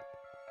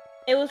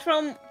 It was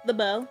from the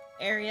bow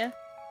area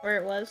where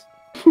it was.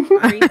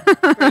 Where you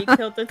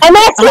killed the I'm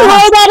asking where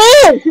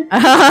that is.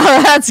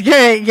 Oh, that's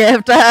great,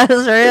 Gift. That's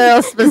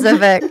real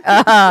specific.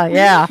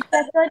 Yeah.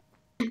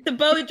 the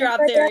bow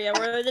dropped area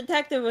where the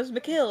detective was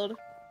killed.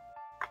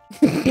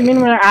 You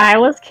mean where I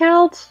was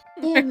killed?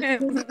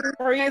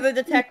 Were you the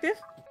detective?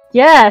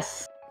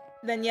 Yes.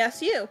 Then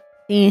yes, you.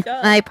 See,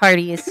 Duh. my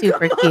party is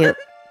super cute.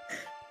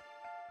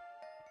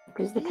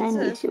 Because the candy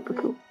is Jesus. super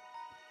cool.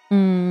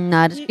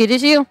 Not as cute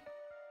as you.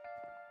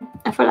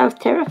 I thought I was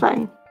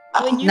terrifying.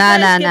 When you Nah,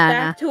 guys nah, get nah,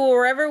 back to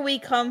wherever we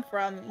come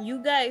from,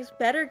 you guys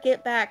better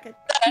get back to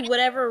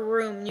whatever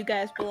room you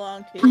guys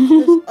belong to.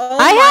 'Cause, oh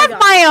I my have God.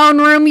 my own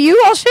room.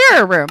 You all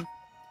share a room.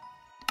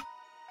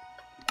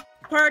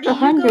 Party, The you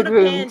go 100 to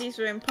rooms. Pandy's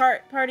room.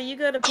 Party, you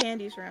go to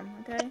Pandy's room,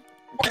 okay?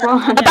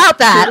 100. About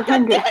that.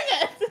 100.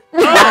 Oh,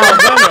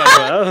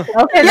 well.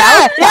 Okay,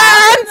 Yeah, that was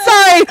I'm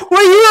sorry.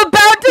 Were you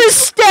about to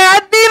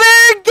stab me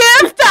there,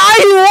 Gift?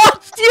 I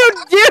watched you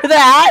do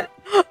that.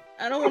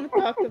 I don't want to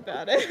talk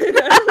about it.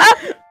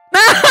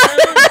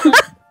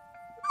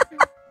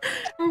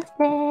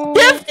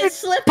 Gift It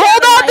slipped pulled out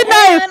of out my the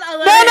knife. hand.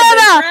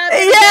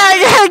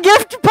 No.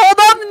 Gift pulled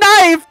out the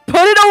knife,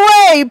 put it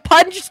away,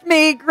 punched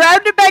me,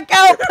 grabbed it back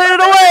out, put it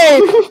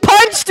away,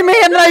 punched me,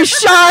 and then I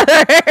shot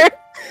her.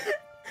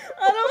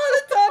 I don't want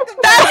to talk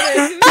about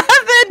it. That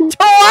happened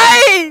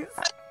twice.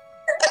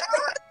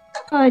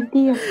 Oh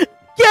dear.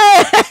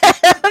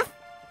 Gift.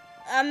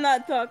 I'm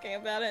not talking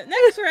about it.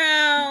 Next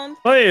round.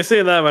 Oh, you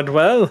see that went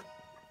well.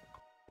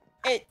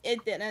 It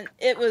didn't.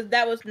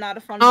 That was not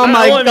a fun. Oh game.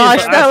 my I mean,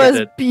 gosh, that I was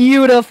did.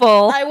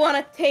 beautiful. I want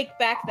to take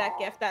back that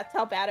gift. That's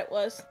how bad it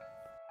was.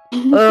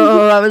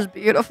 Oh, that was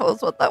beautiful.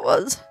 Is what that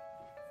was.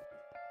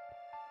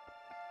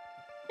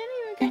 Didn't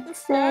even get to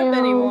stab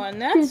anyone.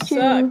 That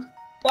sucked.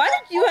 Why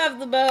did you have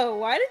the bow?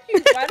 Why did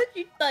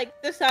you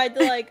like decide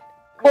to like?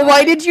 Well,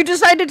 why did you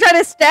decide to try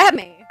to stab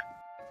me?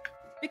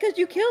 Because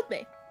you killed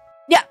me.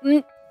 Yeah.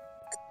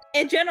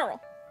 In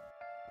general.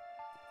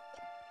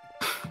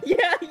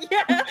 Yeah.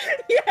 Yeah.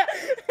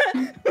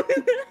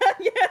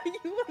 You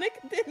want to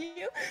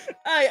continue?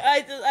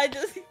 I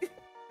just.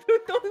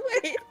 Don't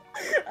wait.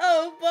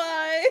 Oh,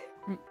 bye.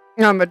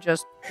 I'ma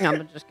just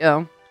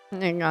go.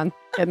 Hang on.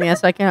 Give me a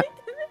second. I'm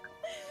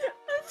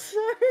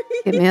sorry.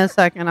 Give me a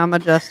second. I'ma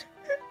just,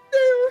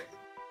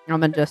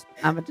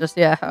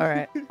 yeah,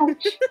 alright.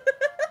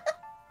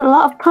 A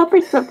lot of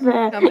puppets up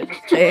there. I'ma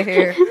just stay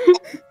here.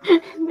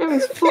 There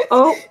was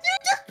oh. You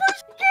just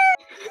pushed me.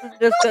 I'm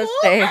just gonna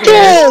stay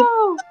here.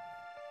 No!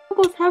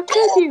 Bubbles, how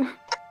could you?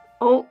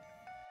 Oh.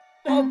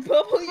 Oh,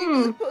 Bubble,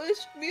 you just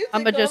pushed music.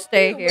 I'ma just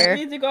stay off too, here. but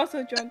music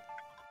also jumped.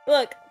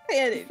 Look,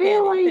 Pandy, I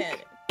feel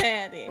like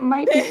Pandy. it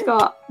might be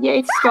Scott. Yeah,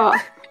 it's Scott.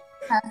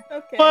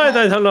 Okay. What?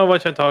 I don't know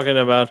what you're talking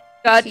about.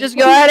 God, just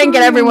go ahead and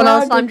get everyone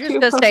else. I'm just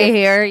gonna stay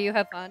here. You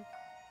have fun.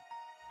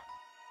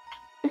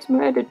 Just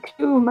murdered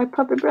two of my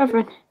puppet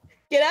brethren.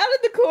 Get out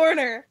of the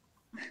corner.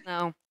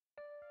 No.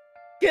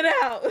 Get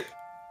out.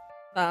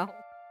 No.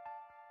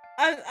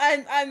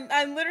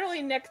 I'm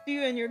literally next to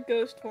you in your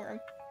ghost form.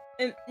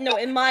 In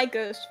my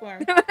ghost form.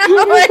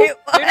 Wait,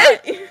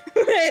 what?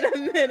 Wait a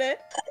minute.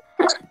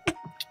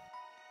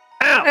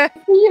 Ow! Are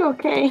you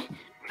okay?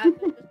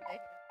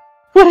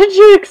 What did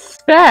you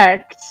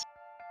expect?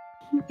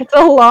 It's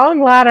a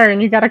long ladder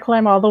and you gotta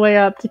climb all the way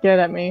up to get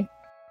at me.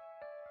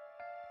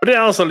 But it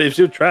also leaves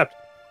you trapped.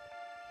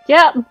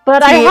 Yeah,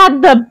 but I See-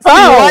 had the bow!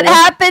 See, what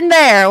happened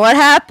there? What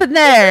happened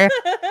there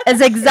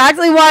is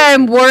exactly why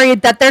I'm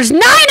worried that there's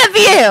 9 of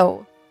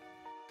you!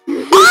 All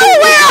where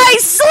I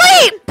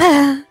sleep!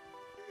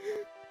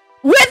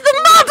 With the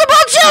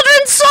multiple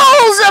children's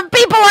souls of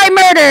people I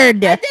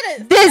murdered! I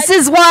didn't. This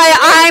is why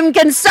I'm I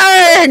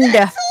concerned!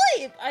 said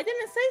sleep. I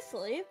didn't say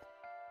sleep.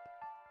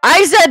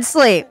 I said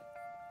sleep.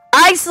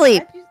 I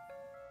sleep.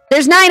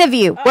 There's 9 of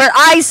you where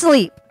I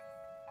sleep.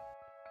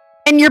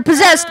 And you're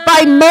possessed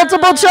by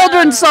multiple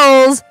children's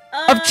souls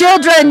of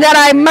children that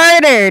I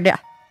murdered.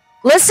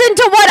 Listen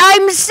to what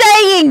I'm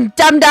saying,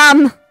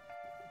 dum-dum.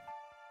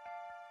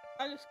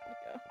 I'm just gonna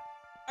go.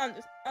 I'm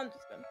just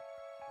gonna.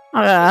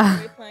 What game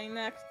are we playing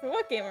next?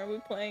 What game are we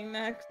playing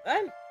next?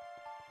 I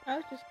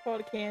was just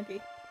called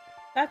Candy.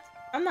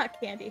 I'm not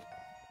Candy.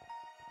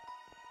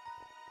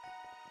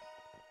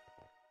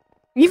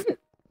 You've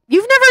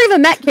never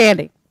even met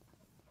Candy.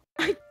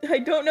 I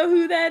don't know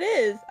who that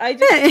is. I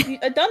just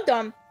a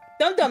dum-dum.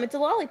 Dum-dum, it's a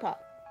lollipop.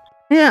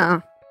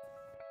 Yeah.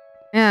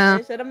 Yeah.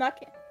 I said I'm not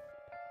Candy.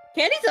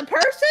 Candy's a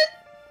person?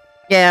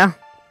 Yeah.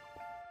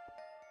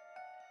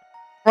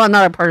 Well,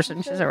 not a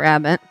person. She's a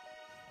rabbit.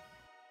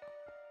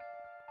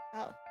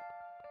 Oh.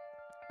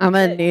 I'm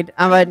gonna need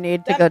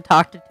to go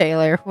talk to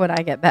Taylor when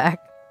I get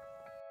back.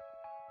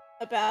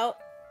 About?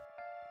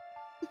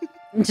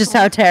 Just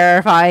how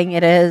terrifying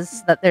it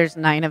is that there's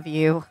 9 of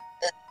you.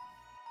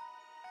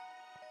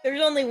 There's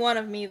only one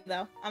of me,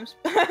 though.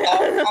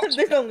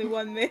 There's only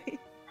one me.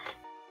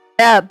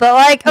 Yeah, but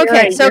like, You're okay,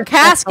 right, so you're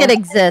Casket special.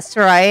 exists,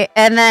 right?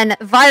 And then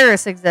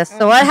Virus exists.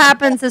 So what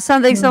happens if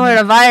something similar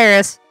to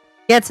Virus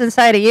gets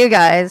inside of you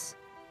guys?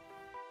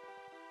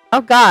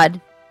 Oh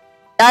God.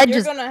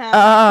 You're gonna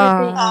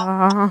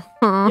have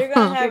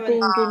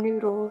Danger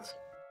noodles.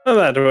 Oh,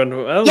 that went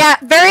well. Yeah,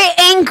 very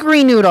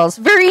angry noodles.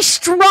 Very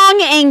strong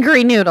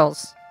angry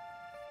noodles.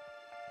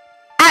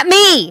 At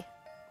me!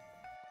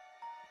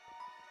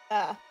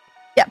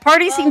 Yeah,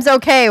 party seems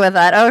okay with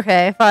that.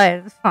 Okay,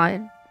 fine, it's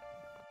fine.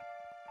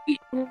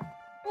 Well,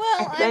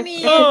 I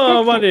mean...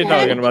 Oh, what are you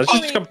talking about?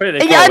 She's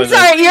completely Yeah, cool I'm with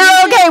sorry, it.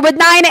 you're okay with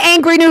 9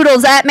 angry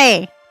noodles at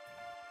me.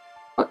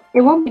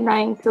 It won't be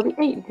 9, it'll be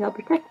 8 until I'll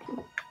protect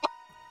you.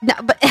 No,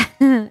 but...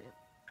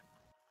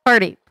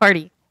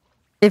 Party.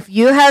 If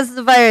you has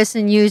the virus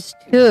and use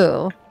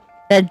 2,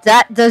 then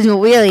that doesn't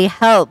really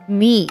help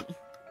me.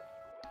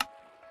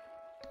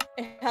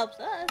 It helps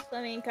us.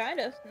 I mean, kind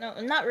of. No,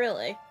 not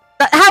really.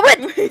 How would...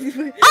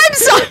 I'm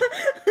sorry!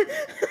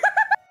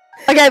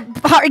 Okay,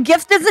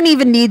 Gift doesn't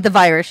even need the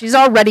virus. She's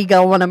already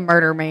going to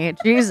murder me.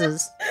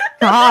 Jesus.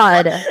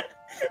 God.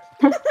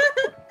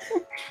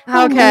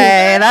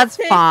 Okay, that's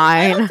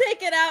fine. I don't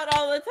take it out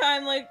all the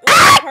time like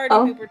party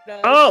pooper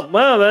does. Oh,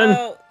 well then.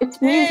 Oh,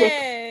 It's music.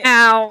 hey.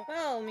 Ow.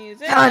 Well,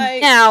 music.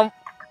 Ow.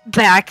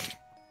 Back.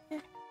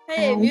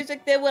 Hey,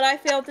 music did what I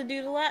failed to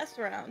do the last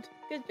round.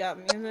 Good job,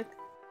 music.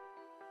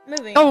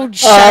 Moving Oh, on.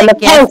 shut the it,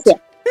 Gift.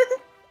 pencil.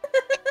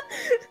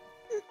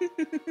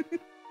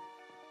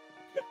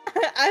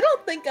 I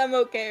don't think I'm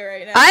okay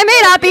right now. I may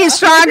not be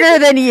stronger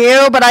than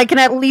you, but I can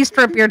at least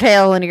rip your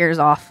tail and ears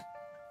off.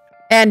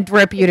 And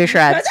rip you to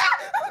shreds.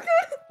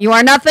 You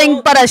are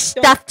nothing but a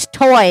stuffed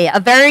toy. A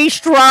very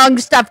strong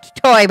stuffed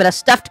toy, but a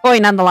stuffed toy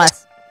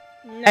nonetheless.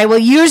 No, I will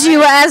use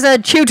you as a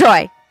chew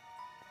toy.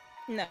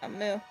 No,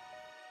 moo.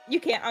 You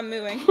can't. I'm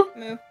mooing.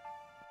 Moo.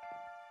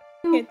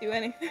 Can't do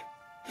anything.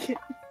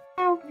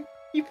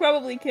 You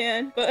probably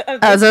can, but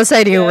I was gonna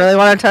say, do you really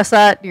want to test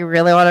that? Do you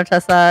really want to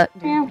test that?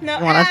 Do you No,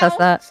 want to test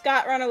that?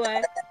 Scott, run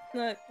away.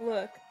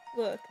 Look.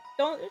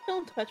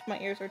 Don't touch my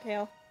ears or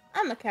tail.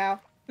 I'm a cow.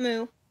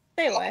 Moo.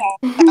 Stay away.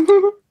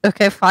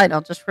 Okay, fine.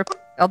 I'll just rip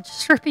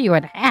you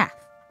in half.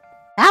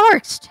 That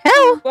works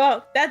too.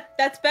 Well,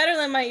 that's better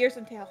than my ears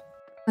and tail.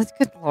 That's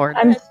good lord.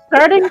 I'm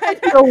starting to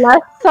feel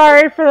less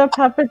sorry for the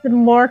puppets and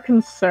more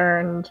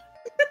concerned.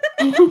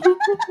 The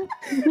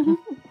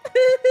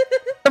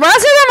rest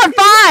of them are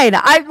fine.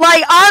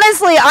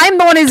 Honestly, I'm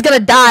the one who's gonna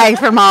die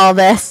from all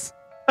this.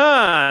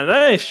 Ah,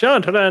 nice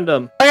shot,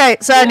 random. Okay,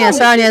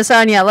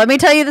 Sonia, let me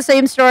tell you the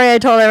same story I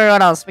told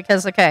everyone else,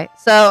 because, okay,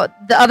 so,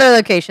 the other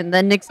location,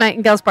 the Nick's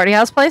Nightingale's Party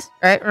House place,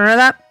 right, remember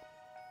that?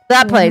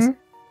 That place.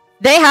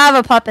 They have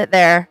a puppet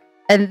there,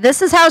 and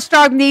this is how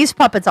strong these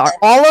puppets are.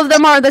 All of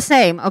them are the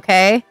same,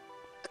 okay?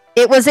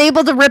 It was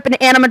able to rip an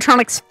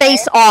animatronic's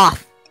face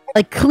off,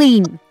 like,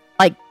 clean,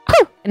 like,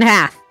 poof, in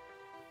half.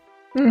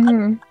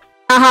 Yeah,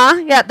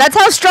 that's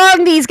how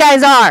strong these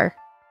guys are.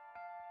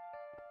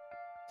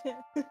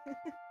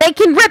 They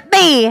can rip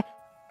me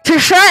to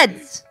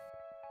shreds,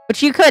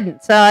 which you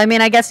couldn't. So, I mean,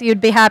 I guess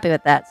you'd be happy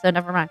with that. So,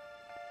 never mind.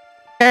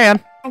 Carry on.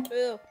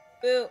 Boo.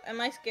 Boo.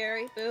 Am I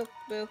scary? Boo.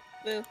 Boo.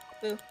 Boo.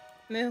 Boo.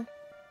 Moo.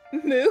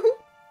 Moo?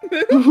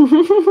 Moo?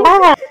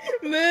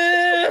 Moo.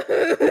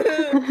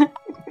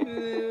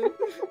 Moo.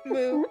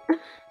 Moo.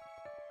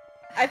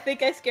 I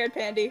think I scared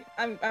Pandy.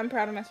 I'm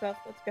proud of myself.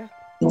 Let's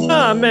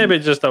go. Maybe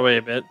just a wee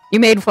bit.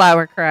 You made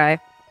Flower cry.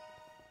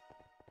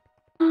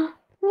 No,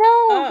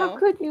 how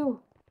could you?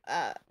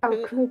 How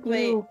could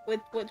you?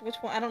 Which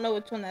one? I don't know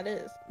which one that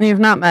is. You've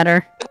not met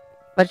her,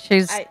 but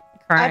she's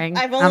crying.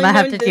 I've I'm only gonna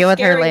have known to the deal with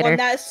her scary later. one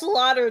that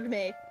slaughtered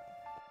me.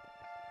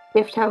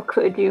 Gift, how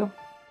could you?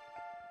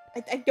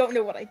 I don't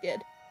know what I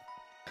did.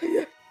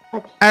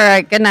 All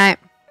right. Good night.